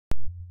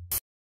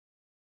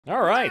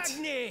All right.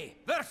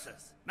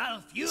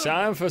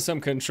 Time for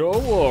some Control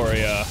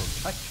Warrior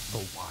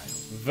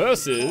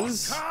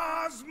versus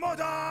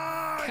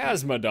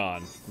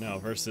Casmodon. No,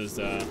 versus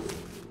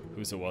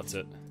who's a what's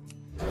it?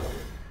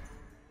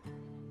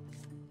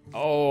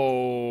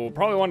 Oh,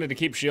 probably wanted to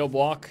keep shield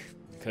block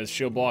because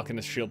shield block and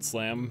the shield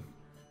slam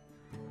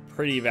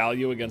pretty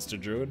value against a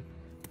druid,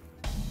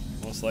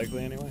 most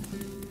likely anyway.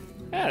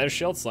 Yeah, there's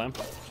shield slam.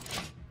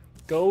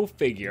 Go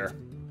figure.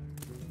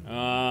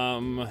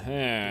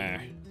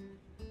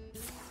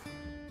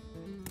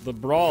 The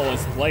brawl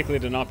is likely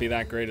to not be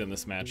that great in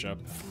this matchup,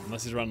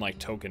 unless he's running like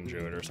token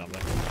druid or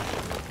something.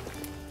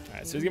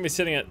 Alright, so he's gonna be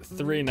sitting at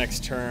 3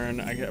 next turn.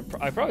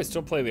 I probably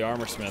still play the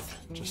Armor Smith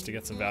just to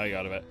get some value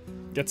out of it.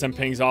 Get some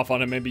pings off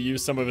on him, maybe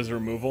use some of his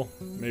removal.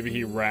 Maybe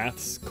he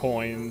wraths,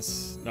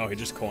 coins. No, he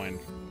just coined.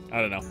 I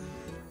don't know.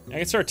 I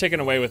can start ticking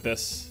away with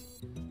this.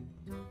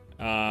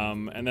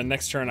 And then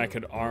next turn I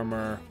could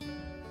armor.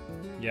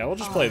 Yeah, we'll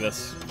just play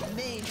this.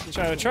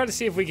 Try to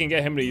see if we can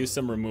get him to use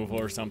some removal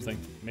or something.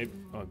 Maybe.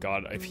 Oh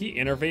god, if he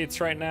innervates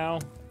right now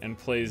and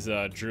plays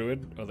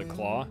Druid or the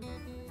Claw,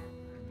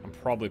 I'm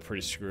probably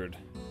pretty screwed.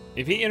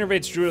 If he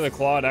innervates Druid or the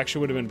Claw, it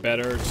actually would have been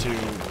better to.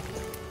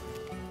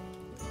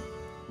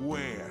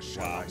 Where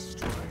shall I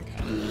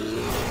strike?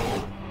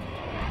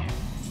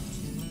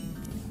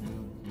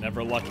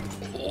 Never lucky.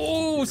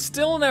 Oh,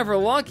 still never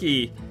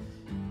lucky.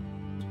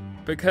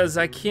 Because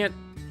I can't.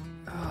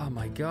 Oh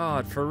my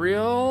god, for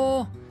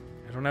real?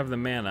 I don't have the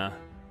mana.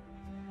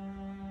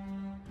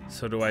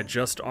 So do I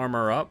just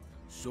armor up?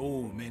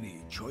 So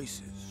many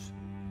choices.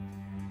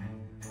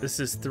 This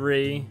is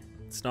 3.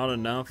 It's not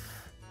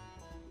enough.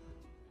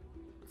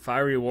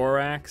 Fiery War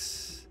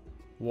Axe.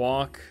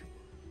 Walk.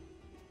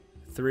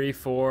 3,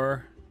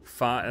 4,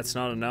 5. That's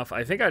not enough.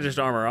 I think I just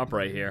armor up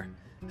right here.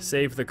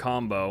 Save the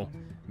combo.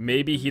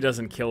 Maybe he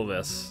doesn't kill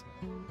this.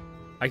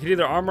 I could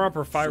either armor up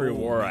or Fiery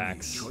War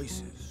Axe.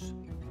 Choices.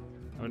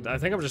 I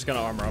think I'm just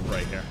gonna armor up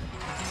right here.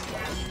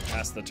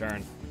 Pass the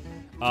turn.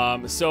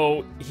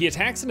 So he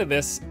attacks into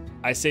this.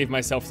 I save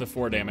myself the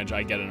 4 damage.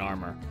 I get an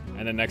armor,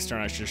 and then next turn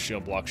I just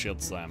shield block,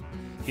 shield slam.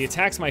 He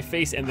attacks my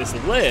face, and this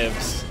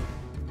lives.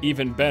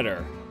 Even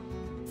better.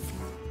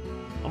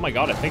 Oh my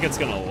god! I think it's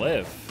gonna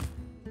live.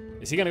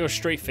 Is he gonna go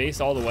straight face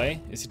all the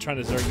way? Is he trying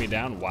to zerg me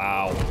down?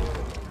 Wow.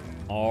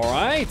 All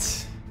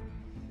right.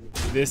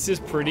 This is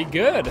pretty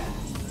good.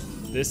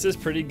 This is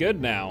pretty good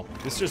now.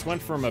 This just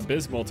went from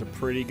abysmal to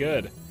pretty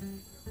good.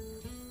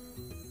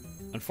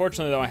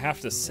 Unfortunately, though, I have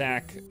to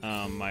sack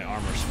my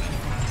Armor Smith.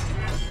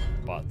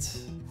 But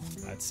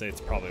I'd say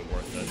it's probably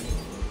worth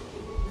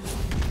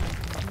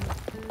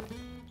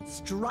it.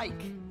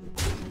 Strike.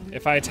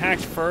 If I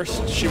attacked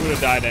first, she would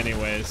have died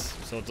anyways,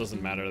 so it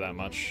doesn't matter that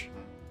much.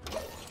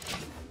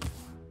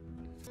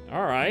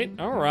 All right.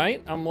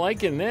 I'm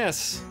liking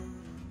this.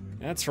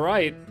 That's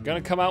right.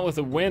 Gonna come out with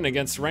a win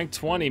against rank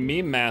 20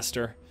 Meme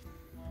Master.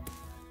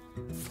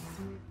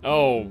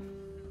 Oh,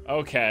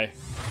 okay.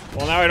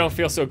 Well, now I don't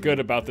feel so good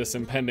about this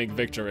impending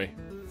victory.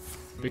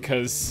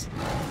 Because...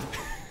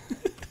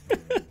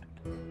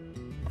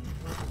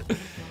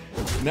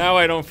 now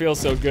I don't feel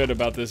so good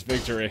about this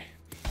victory.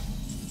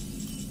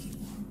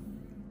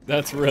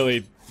 That's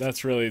really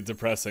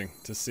depressing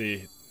to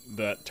see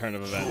that turn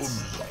of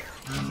events.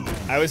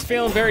 I was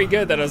feeling very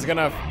good that I was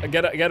gonna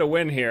get a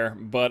win here,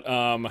 but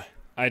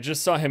I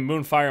just saw him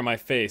moonfire my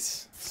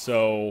face,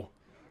 so...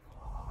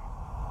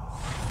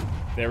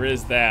 there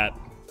is that.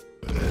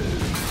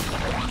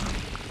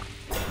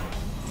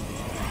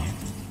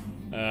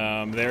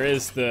 There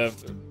is the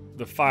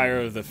fire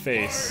of the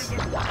face.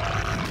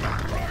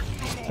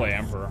 Just play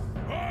Emperor.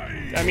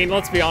 I mean,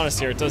 let's be honest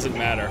here, it doesn't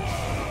matter.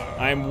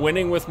 I am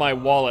winning with my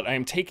wallet. I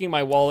am taking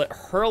my wallet,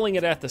 hurling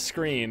it at the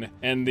screen,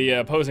 and the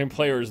opposing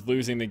player is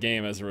losing the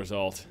game as a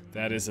result.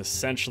 That is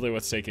essentially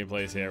what's taking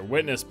place here.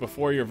 Witness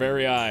before your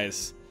very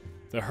eyes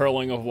the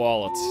hurling of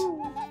wallets.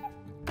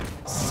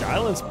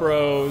 Silence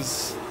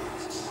Bros.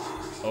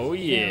 Oh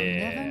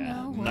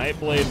yeah,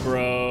 Nightblade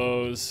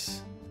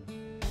Bros.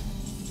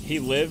 He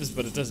lives,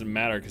 but it doesn't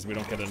matter because we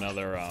don't get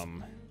another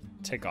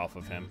tick off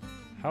of him.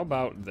 How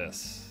about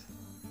this?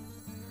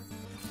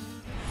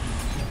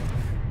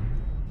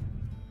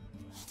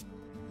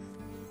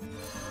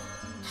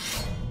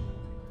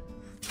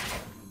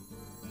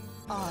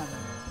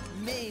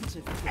 Made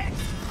to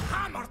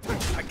Hammer time.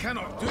 I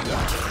cannot do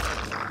that.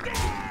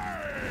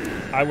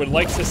 I would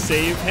like to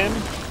save him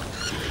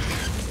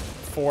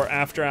for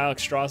after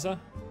Alexstrasza.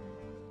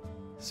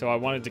 So I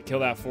wanted to kill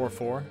that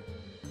 4/4.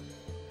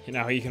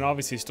 Now he can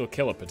obviously still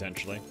kill it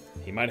potentially.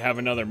 He might have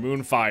another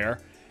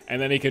Moonfire,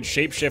 and then he could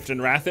shapeshift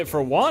and wrath it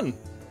for 1.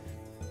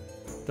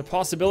 The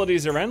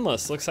possibilities are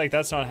endless. Looks like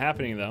that's not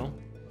happening though.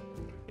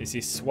 Is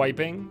he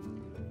swiping?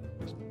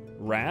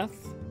 Wrath?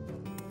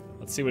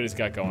 Let's see what he's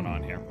got going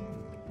on here.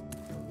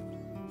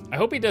 I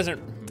hope he doesn't,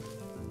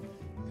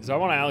 because I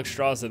want to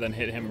Alexstrasza then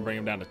hit him and bring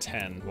him down to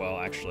 10. Well,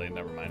 actually,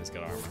 never mind, he's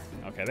got armor.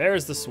 Okay,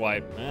 there's the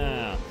swipe.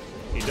 Ah,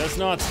 he does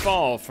not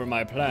fall for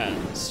my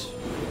plans.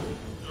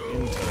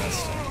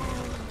 Interesting.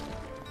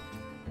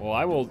 Well,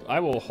 I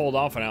will hold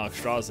off on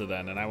Alexstrasza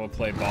then, and I will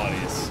play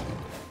bodies.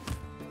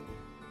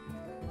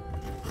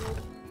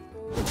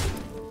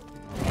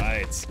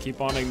 Alright,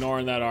 keep on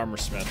ignoring that armor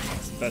smith.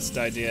 It's the best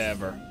idea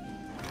ever.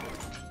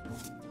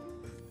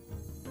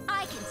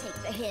 I can take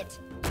the hit.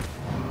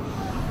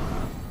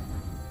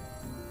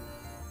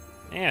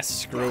 Eh,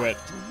 screw it.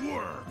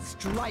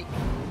 Strike.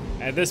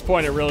 At this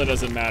point, it really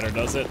doesn't matter,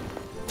 does it?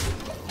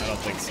 I don't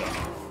think so.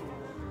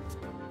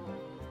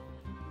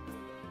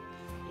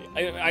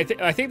 I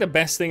think the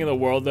best thing in the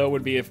world, though,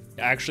 would be if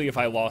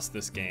I lost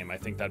this game. I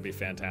think that'd be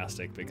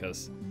fantastic,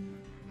 because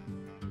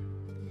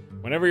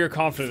whenever you're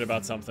confident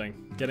about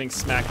something, getting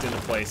smacked into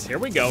place. Here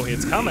we go.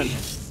 It's coming.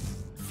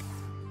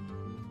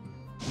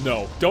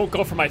 No, don't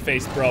go for my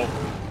face, bro.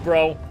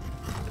 Bro.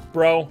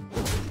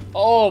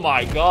 Oh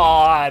my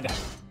god.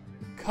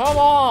 Come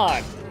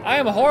on. I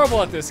am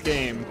horrible at this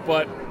game,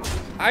 but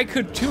I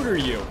could tutor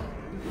you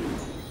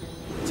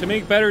to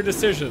make better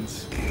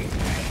decisions.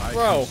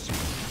 Bro.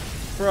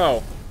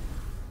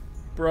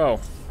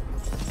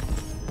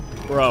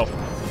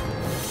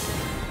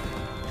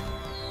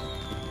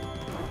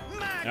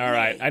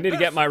 Alright, I need to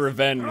get my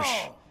revenge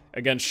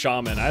against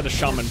Shaman. I had a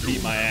Shaman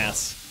beat my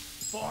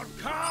ass.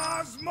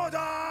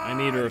 I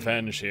need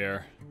revenge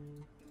here.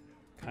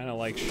 Kinda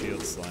like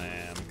Shield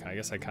Slam. I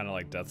guess I kinda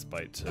like Death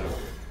Bite too.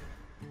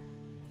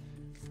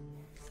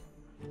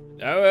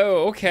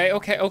 Oh, okay.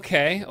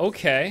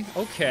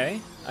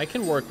 I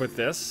can work with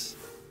this.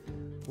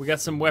 We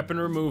got some weapon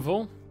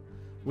removal.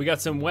 We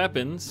got some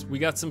weapons. We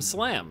got some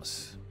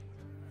slams.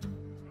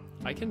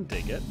 I can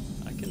dig it.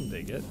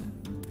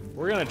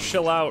 We're gonna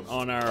chill out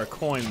on our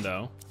coin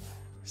though.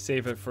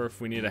 Save it for if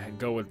we need to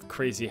go with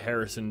crazy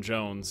Harrison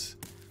Jones.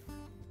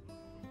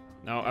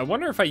 Now, I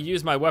wonder if I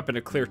use my weapon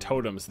to clear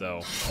totems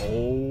though.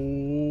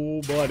 Oh,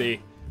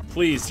 buddy.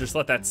 Please, just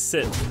let that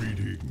sit.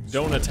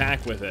 Don't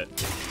attack with it.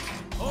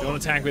 Don't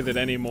attack with it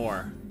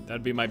anymore.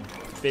 That'd be my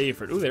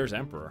favorite. Ooh, there's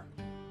Emperor.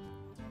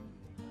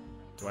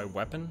 Do I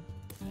weapon?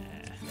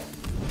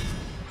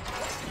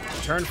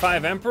 Turn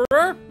 5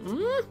 Emperor?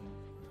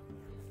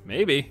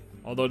 Maybe.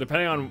 Although,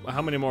 depending on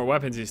how many more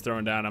weapons he's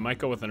throwing down, I might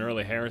go with an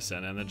early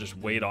Harrison and then just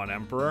wait on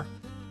Emperor.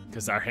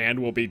 Because our hand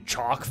will be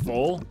chock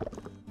full.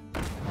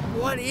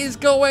 What is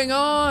going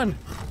on?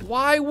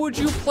 Why would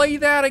you play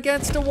that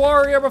against a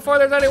warrior before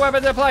there's any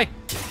weapons in play?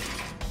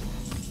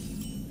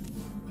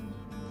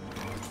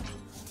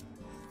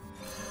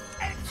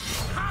 I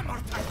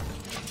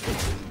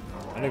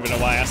don't even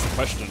know why I asked the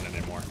question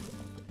anymore.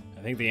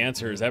 I think the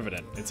answer is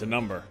evident. It's a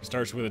number.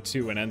 Starts with a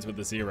 2 and ends with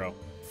a 0.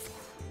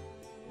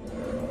 I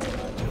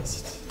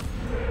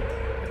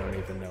don't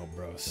even know,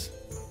 bros.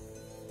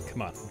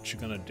 Come on, what you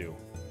gonna do?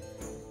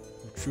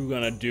 What you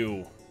gonna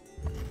do?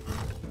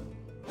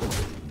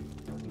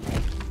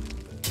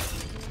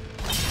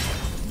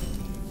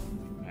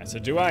 Alright, so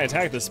do I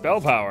attack the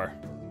spell power?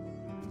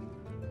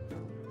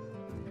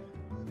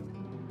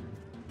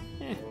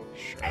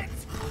 Sure.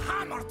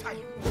 Hammer time.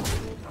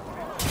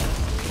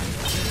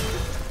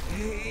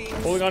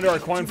 Holding onto our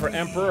coin for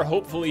Emperor.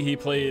 Hopefully he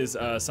plays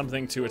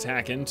something to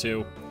attack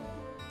into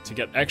to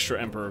get extra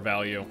Emperor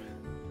value.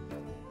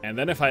 And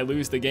then if I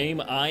lose the game,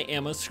 I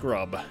am a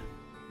scrub.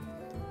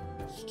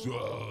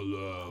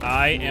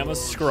 I am a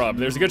scrub.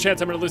 There's a good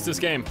chance I'm gonna lose this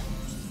game.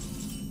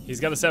 He's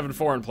got a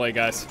 7-4 in play,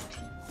 guys.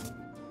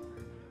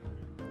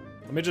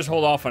 Let me just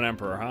hold off on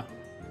Emperor, huh?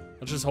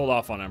 Let's just hold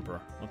off on Emperor.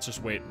 Let's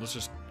just wait. Let's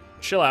just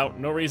chill out.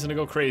 No reason to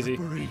go crazy.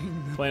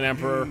 Playing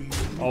Emperor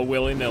all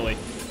willy-nilly.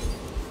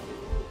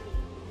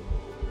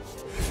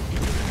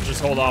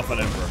 Just hold off on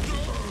Emperor.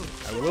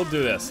 I will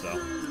do this though,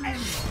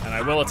 and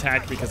I will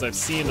attack because I've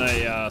seen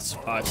a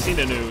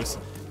ooze,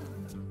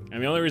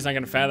 and the only reason I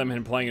can fathom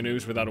him playing an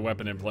ooze without a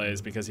weapon in play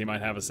is because he might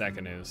have a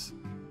second ooze.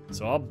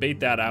 So I'll bait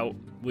that out,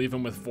 leave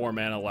him with 4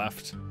 mana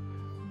left.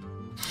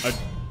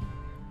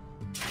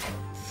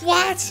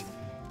 What?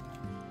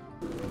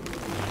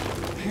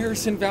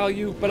 Harrison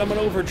value, but I'm gonna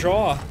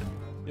overdraw.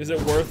 Is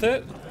it worth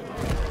it?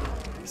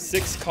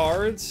 6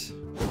 cards?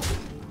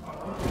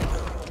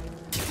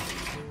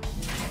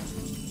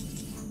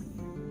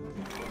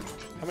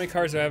 How many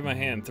cards do I have in my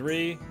hand?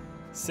 3,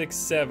 6,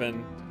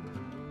 7.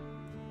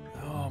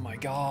 Oh my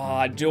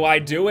god. Do I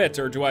do it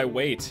or do I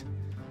wait?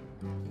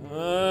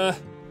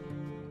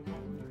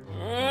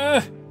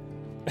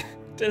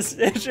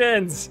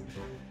 Decisions.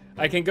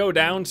 I can go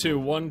down to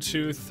 1,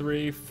 2,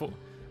 3, 4.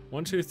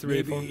 1, 2,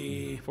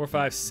 3, 4,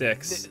 5,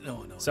 6.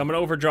 No. So I'm gonna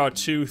overdraw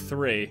 2,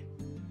 3.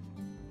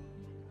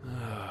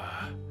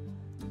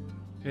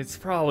 It's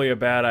probably a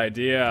bad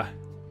idea.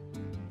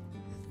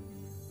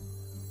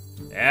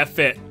 F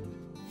it.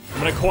 I'm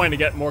gonna coin to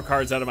get more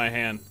cards out of my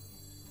hand.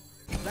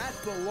 That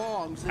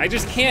belongs. I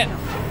just can't.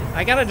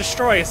 I gotta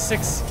destroy a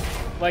 6.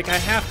 Like I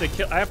have to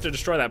kill. I have to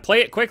destroy that.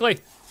 Play it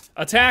quickly.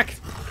 Attack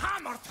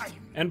Hammer time.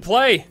 and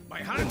play. My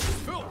hand's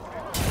full.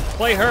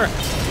 Play her.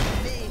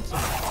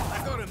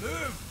 I gotta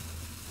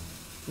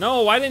move.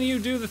 No, why didn't you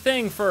do the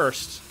thing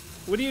first?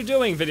 What are you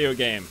doing, video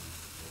game?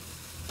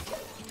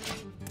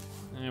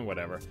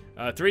 Whatever.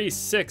 3,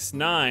 6,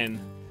 9.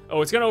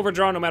 Oh, it's gonna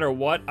overdraw no matter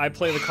what. I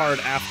play the card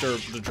after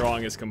the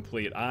drawing is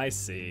complete. I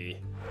see.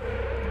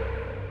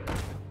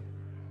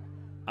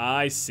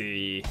 I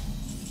see,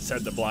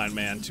 said the blind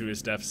man to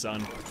his deaf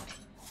son.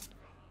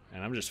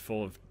 And I'm just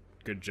full of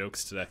good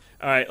jokes today.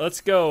 All right, let's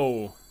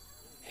go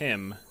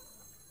him.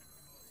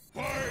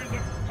 Him.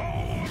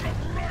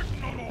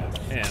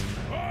 Him.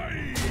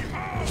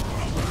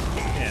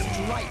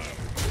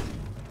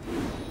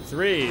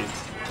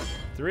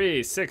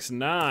 3, 6,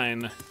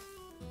 9.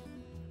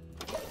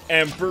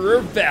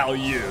 Emperor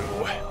value.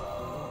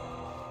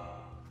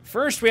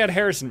 First we had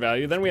Harrison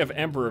value, then we have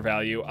Emperor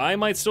value. I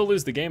might still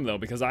lose the game though,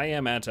 because I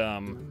am at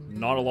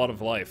not a lot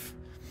of life.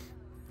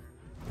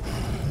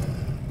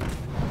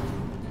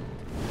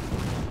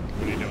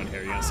 What are you doing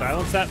here? You gonna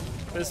silence that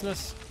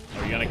business?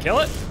 Are you gonna kill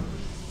it?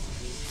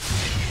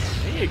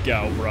 There you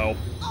go, bro.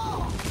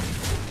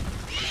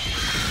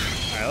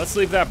 Alright, let's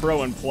leave that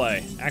bro in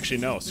play.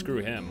 Actually, no, screw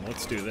him.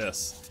 Let's do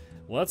this.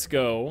 Let's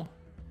go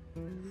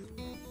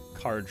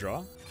card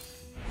draw.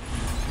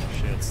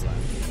 Shield slam.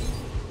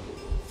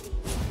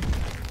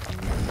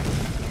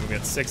 We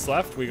got 6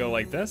 left. We go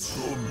like this.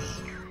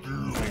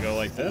 We go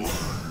like this.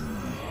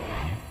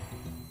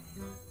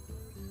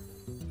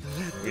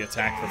 We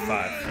attack for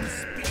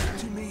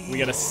 5. We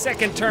get a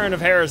second turn of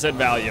Harrison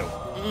value.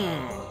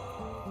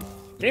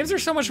 Games are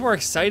so much more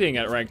exciting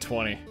at rank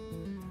 20.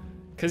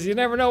 Because you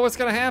never know what's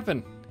going to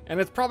happen. And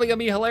it's probably going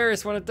to be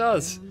hilarious when it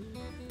does.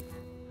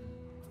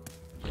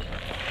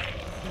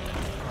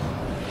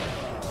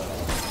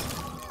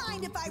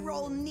 Mind if I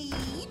roll need?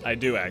 I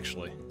do,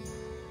 actually.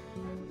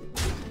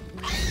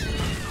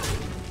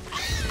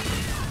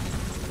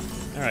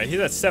 Alright, he's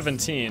at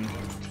 17.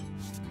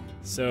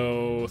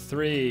 So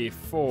 3,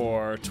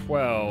 4,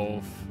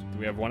 12. Do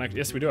we have one?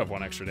 Yes, we do have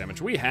 1 extra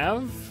damage. We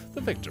have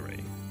the victory.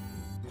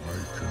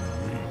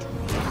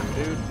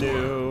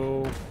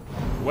 Do.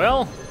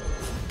 Well,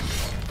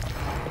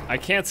 I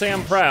can't say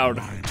I'm proud,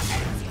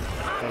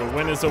 but a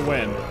win is a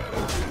win.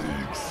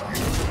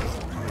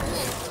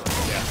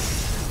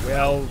 Yes,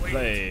 well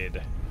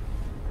played,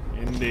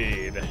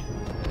 indeed.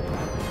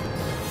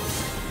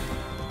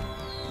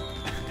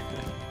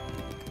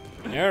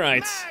 All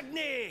right,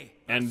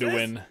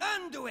 Anduin.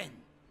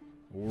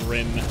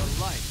 Rin.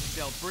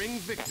 Shall bring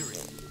victory.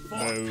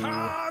 No. Do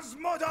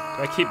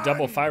I keep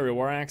double fiery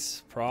war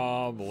axe?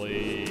 Probably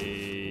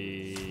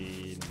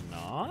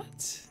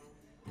not.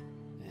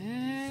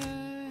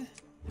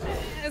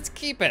 Let's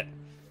keep it.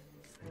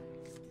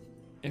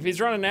 If he's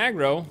running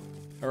aggro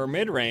or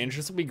mid range,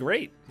 this will be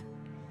great.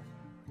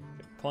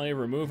 Plenty of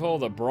removal.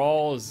 The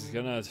brawl is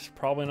gonna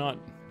probably not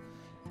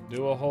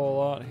do a whole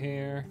lot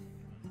here.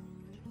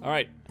 All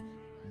right,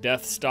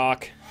 Death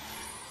Stalk.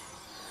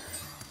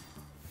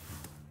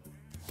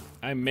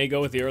 I may go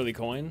with the early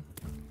coin.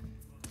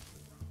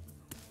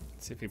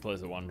 Let's see if he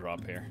plays a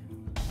 1-drop here.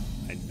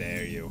 I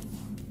dare you.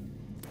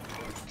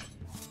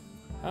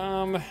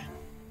 Nah,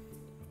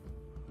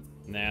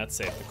 let's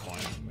save the coin.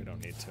 We don't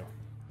need to.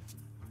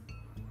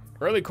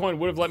 Early coin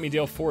would have let me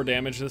deal 4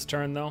 damage this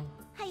turn, though.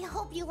 I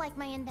hope you like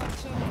my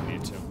invention. Don't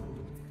need to.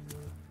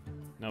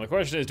 Now the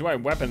question is, do I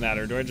weapon that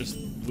or do I just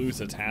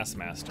lose a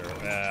Taskmaster?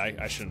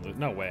 I shouldn't lose.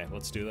 No way.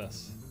 Let's do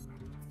this.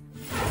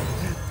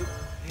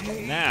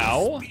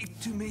 Now,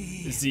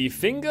 the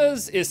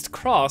fingers ist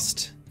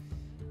crossed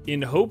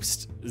in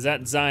hopes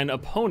that sein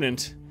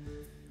opponent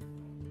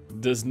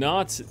does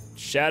not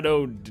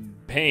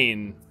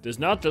does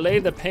not delay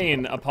the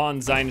pain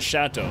upon sein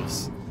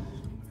shadows.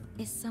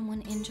 Is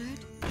someone injured?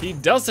 He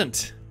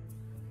doesn't.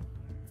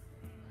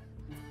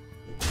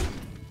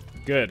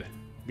 Good.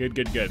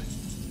 Good.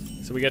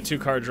 So we get 2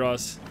 card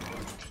draws.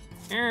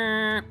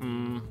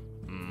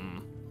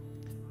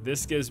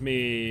 This gives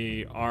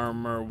me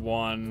armor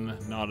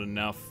 1, not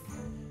enough.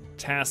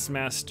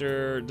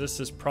 Taskmaster, this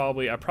is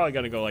probably, I probably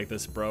gotta go like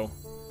this, bro.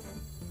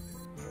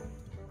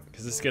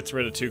 Because this gets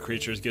rid of 2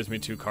 creatures, gives me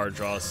 2 card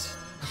draws.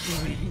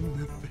 Bring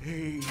the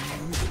pain.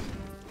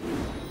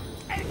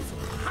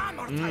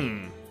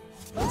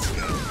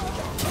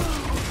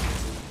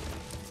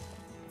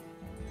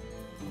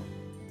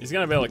 He's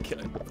gonna be able to kill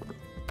it.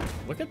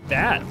 Look at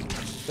that.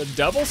 The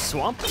double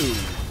swamp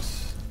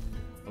ooze.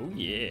 Oh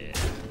yeah.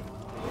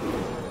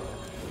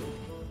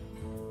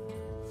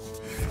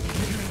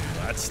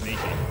 That's sneaky.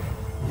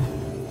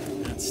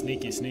 That's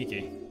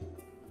sneaky.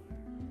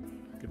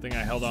 Good thing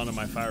I held on to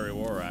my fiery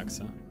war axe,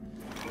 huh?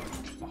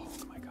 Oh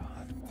my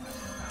god.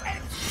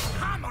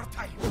 Hammer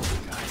time.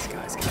 Guys.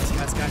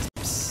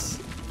 Psst.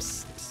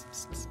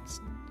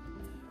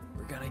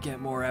 We're gonna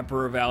get more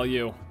Emperor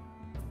value.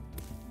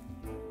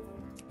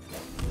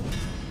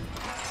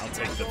 I'll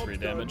take the 3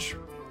 damage.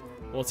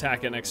 We'll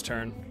attack it next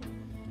turn.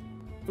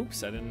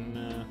 Oops, I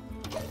didn't,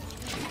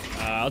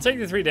 I'll take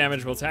the 3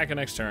 damage, we'll attack it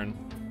next turn.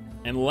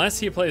 Unless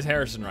he plays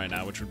Harrison right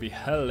now, which would be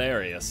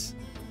hilarious.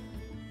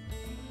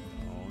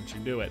 Don't you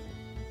do it.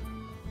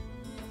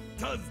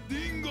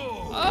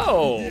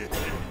 Oh!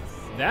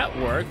 That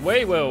worked.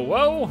 Wait,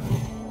 whoa.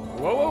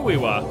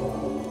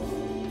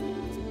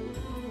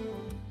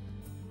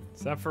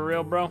 Is that for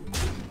real, bro?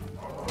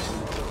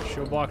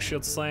 Shield block,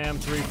 shield slam,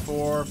 3,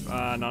 4.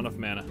 Not enough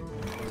mana.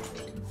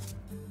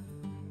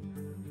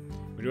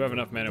 We do have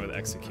enough mana with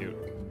execute.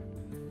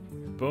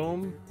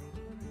 Boom.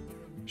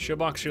 Shield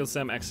block, shield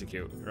slam,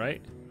 execute,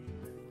 right?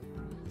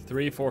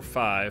 3, 4,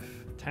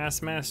 5.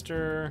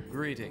 Taskmaster.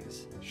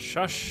 Greetings.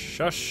 Shush,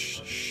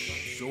 shush,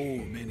 shh. So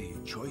many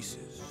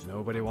choices.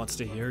 Nobody wants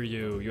to hear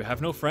you. You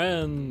have no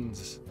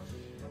friends.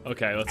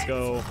 Okay, let's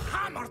go.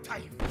 Hammer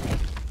time.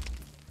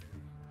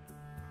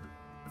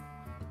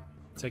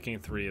 Taking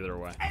 3 either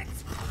way.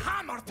 It's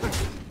hammer time.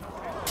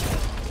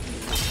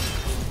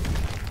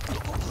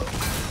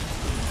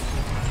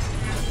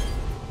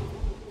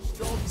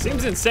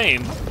 Seems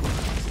insane.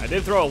 I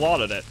did throw a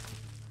lot at it,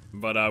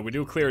 but we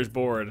do clear his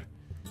board,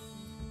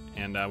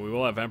 and we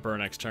will have Emperor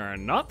next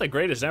turn. Not the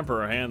greatest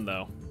Emperor hand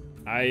though.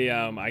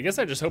 I guess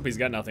I just hope he's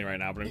got nothing right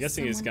now, but I'm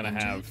guessing he's gonna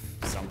have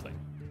something.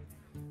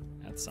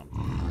 That's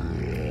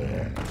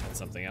something. That's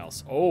something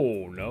else.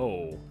 Oh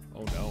no.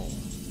 Oh no.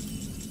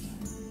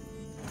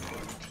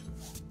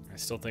 I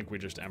still think we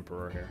just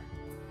Emperor here.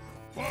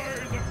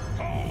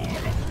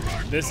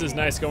 This is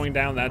nice going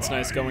down. That's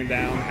nice going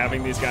down.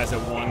 Having these guys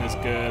at 1 is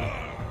good.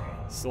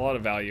 It's a lot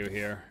of value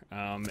here.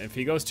 If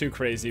he goes too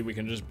crazy, we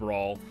can just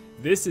brawl.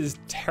 This is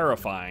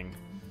terrifying.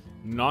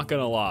 Not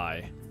gonna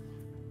lie.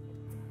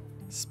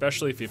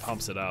 Especially if he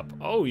pumps it up.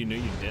 Oh, you knew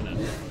you didn't.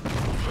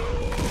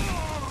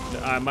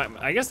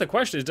 I guess the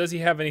question is, does he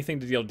have anything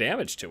to deal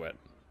damage to it?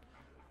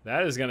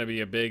 That is gonna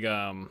be a big,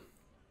 I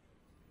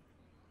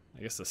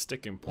guess a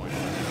sticking point.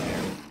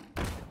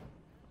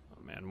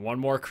 Oh man, one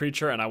more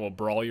creature and I will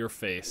brawl your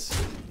face.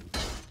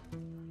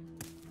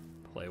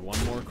 Play one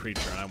more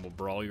creature and I will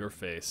brawl your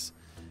face.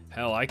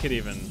 Hell, I could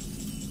even...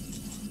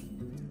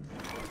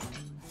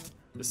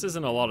 This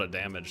isn't a lot of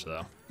damage,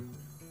 though.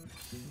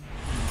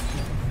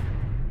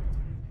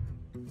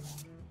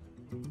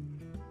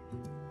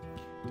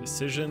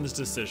 Decisions,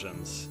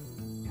 decisions.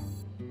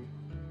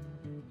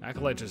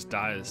 Acolyte just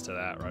dies to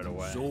that right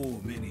away.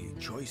 So many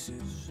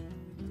choices.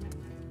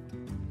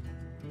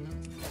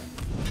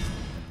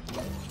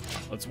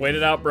 Let's wait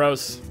it out,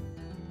 bros.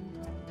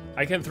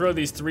 I can throw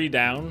these 3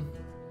 down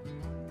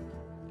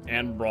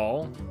and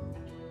brawl,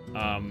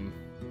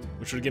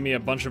 which would give me a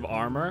bunch of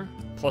armor,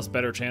 plus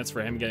better chance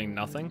for him getting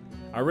nothing.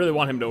 I really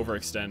want him to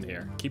overextend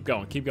here. Keep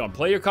going, keep going.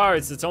 Play your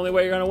cards. It's the only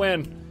way you're gonna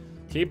win.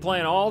 Keep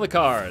playing all the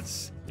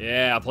cards.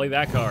 Yeah, play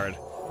that card.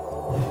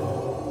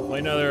 Play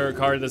another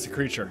card that's a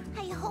creature.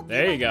 I hope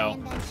There you like go.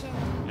 my invention.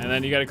 And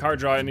then you get a card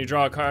draw, and you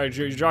draw a card.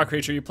 You draw a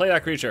creature. You play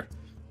that creature.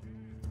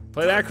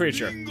 Play that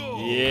creature.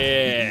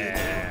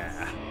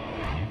 Yeah.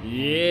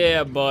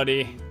 Yeah,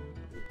 buddy.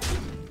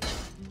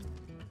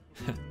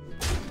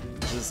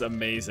 This is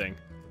amazing.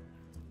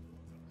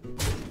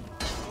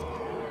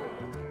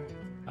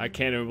 I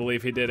can't even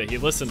believe he did it. He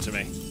listened to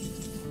me.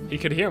 He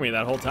could hear me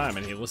that whole time,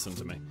 and he listened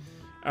to me.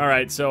 All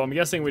right, so I'm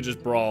guessing we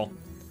just brawl.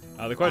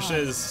 The question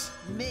is,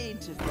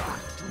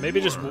 maybe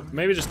just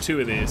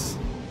 2 of these.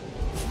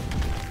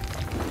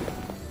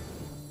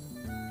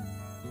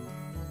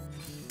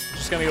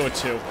 Just gonna go with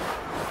 2.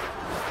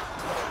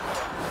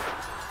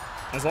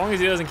 As long as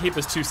he doesn't keep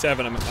his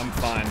 2/7, I'm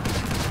fine.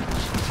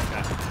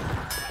 Okay.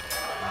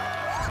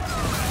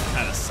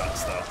 Kind of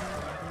sucks though,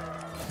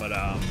 but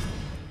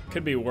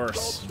could be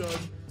worse.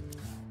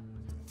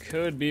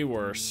 Could be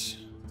worse.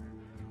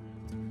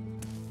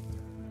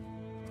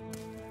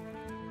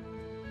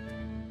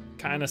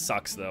 Kind of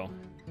sucks though.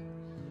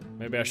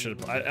 Maybe I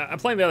should. I'm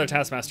playing the other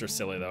Taskmaster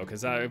silly though,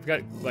 because I've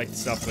got like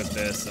stuff with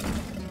this, and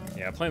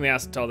yeah, playing the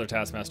other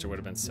Taskmaster would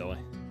have been silly.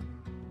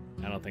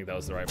 I don't think that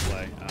was the right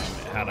play.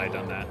 Had I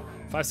done that,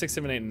 5, 6,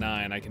 7, 8,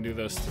 9. I can do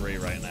those 3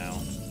 right now.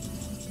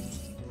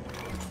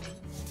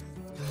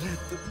 Let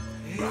the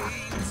pain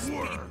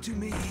speak to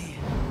me.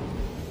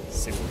 Let's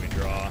see what we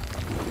draw.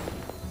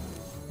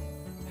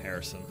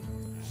 Harrison.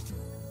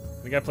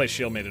 I think I play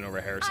Shield Maiden over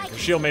Harrison, because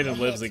Shield Maiden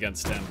lives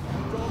against him.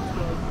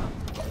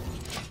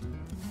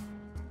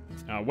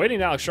 Waiting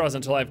to Alex draws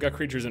until I've got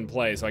creatures in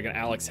play so I can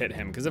Alex hit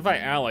him. Because if I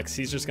Alex,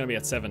 he's just going to be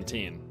at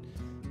 17.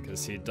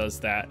 Because he does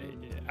that.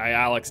 I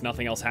Alex,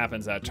 nothing else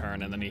happens that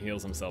turn, and then he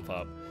heals himself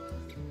up.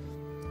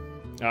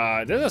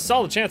 There's a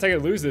solid chance I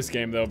could lose this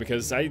game, though,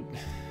 because I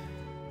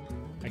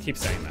keep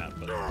saying that,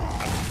 but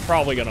I'm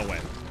probably going to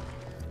win.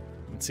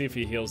 Let's see if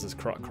he heals his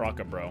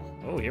Crocabro.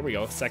 Oh, here we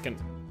go. Second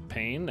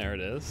pain. There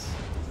it is.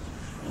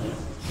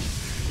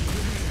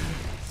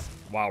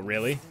 Wow,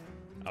 really?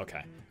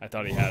 Okay. I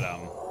thought he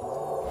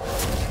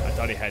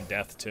had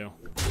death too.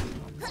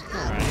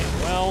 Alright,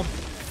 well,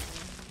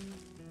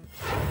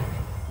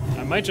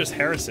 I might just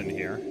Harrison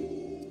here.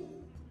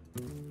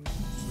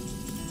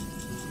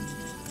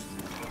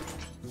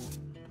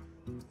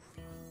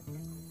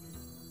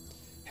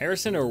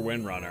 Harrison or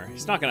Windrunner?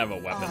 He's not gonna have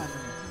a weapon.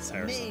 It's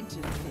Harrison.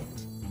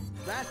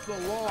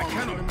 I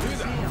cannot do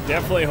that.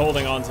 Definitely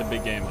holding on to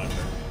Big Game Hunter.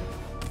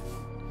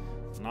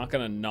 I'm not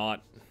gonna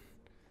not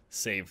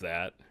save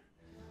that.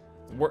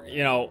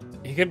 You know,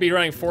 he could be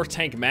running Force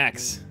Tank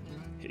Max.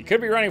 He could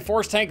be running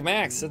Force Tank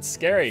Max. That's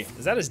scary.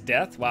 Is that his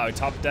death? Wow,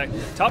 top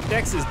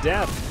decks his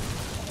death.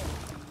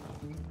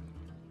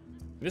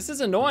 This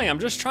is annoying. I'm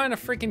just trying to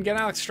freaking get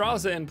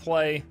Alexstrasza in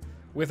play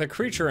with a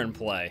creature in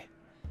play.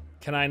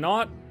 Can I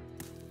not?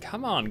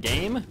 Come on,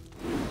 game.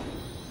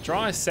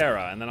 Draw a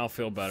Sarah, and then I'll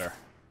feel better.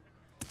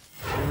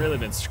 You've really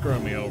been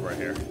screwing me over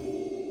here.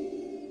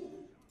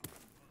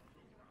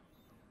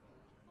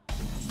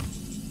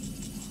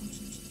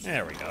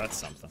 There we go, that's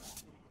something.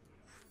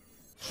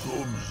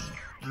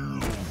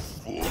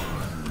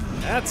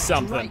 That's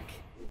something.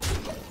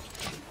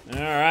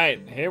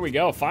 Alright, here we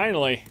go,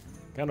 finally.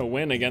 Gonna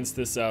win against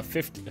this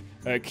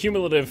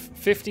cumulative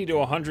 50 to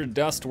 100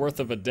 dust worth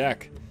of a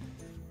deck.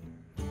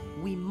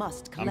 We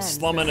must I'm cleanse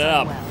slumming the it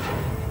up. Sunwell.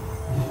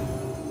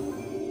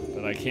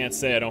 But I can't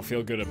say I don't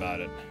feel good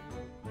about it.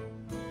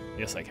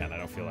 Yes, I can. I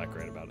don't feel that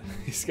great about it.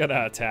 He's got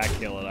to attack,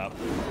 heal it up.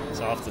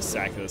 So I'll have to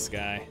sack this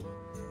guy.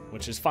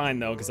 Which is fine,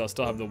 though, because I'll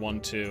still have the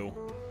 1-2.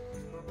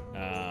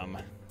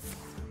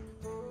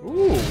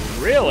 Ooh,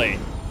 really?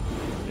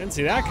 Didn't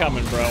see that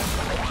coming, bro.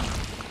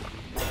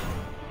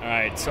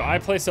 Alright, so I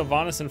play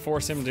Sylvanas and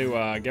force him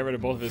to get rid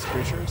of both of his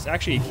creatures.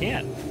 Actually, he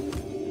can't.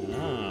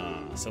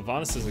 Ah,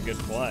 Sylvanas is a good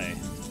play.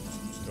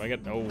 Do I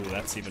get... Oh,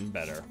 that's even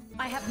better.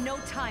 I have no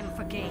time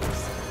for games.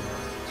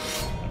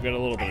 I've got a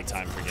little bit of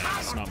time for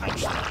games, not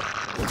much though.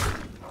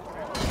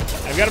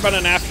 I've got about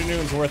an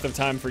afternoon's worth of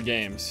time for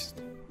games.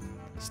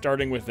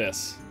 Starting with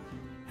this.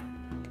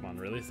 Come on,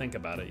 really think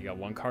about it. You got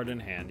one card in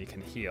hand, you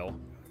can heal.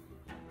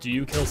 Do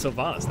you kill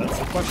Sylvanas? That's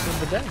the question of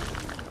the day.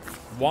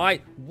 Why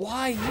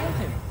heal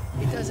him?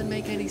 It doesn't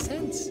make any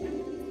sense.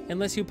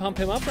 Unless you pump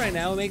him up right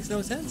now, it makes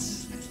no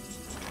sense.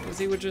 Because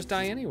he would just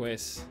die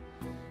anyways.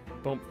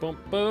 Boom, boom,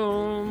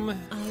 boom.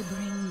 I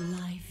bring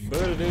life.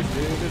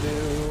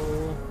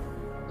 Boo-doo-doo-doo-doo.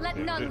 Let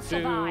none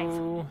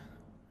survive.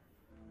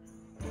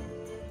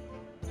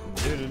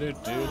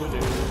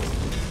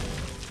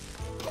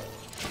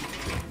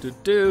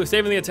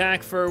 Saving the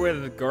attack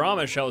with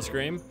Garama Shell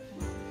Scream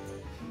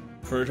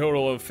for a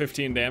total of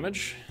 15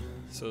 damage.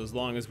 So as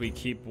long as we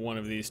keep one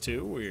of these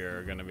two, we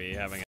are going to be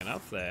having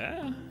enough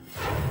there.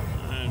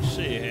 Let's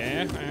see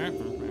here.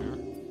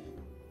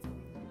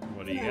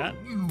 What do you got?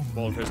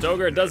 Bold-Faced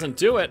Ogre. It doesn't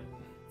do it.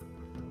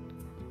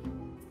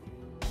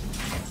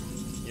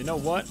 You know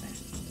what?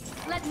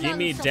 Give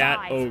me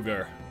that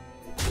ogre.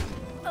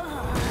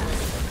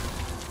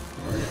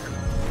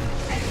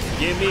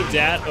 Give me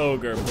that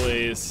ogre,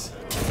 please.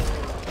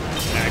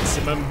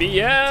 Maximum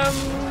BM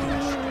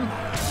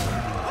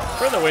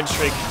for the win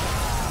streak.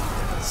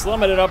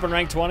 Slumming it up in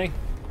rank 20.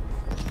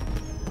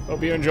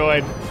 Hope you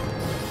enjoyed,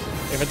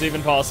 if it's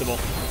even possible.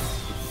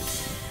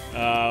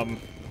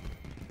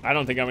 I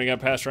don't think I'm gonna get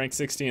past rank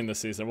 16 this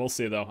season. We'll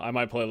see though. I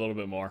might play a little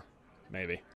bit more, maybe.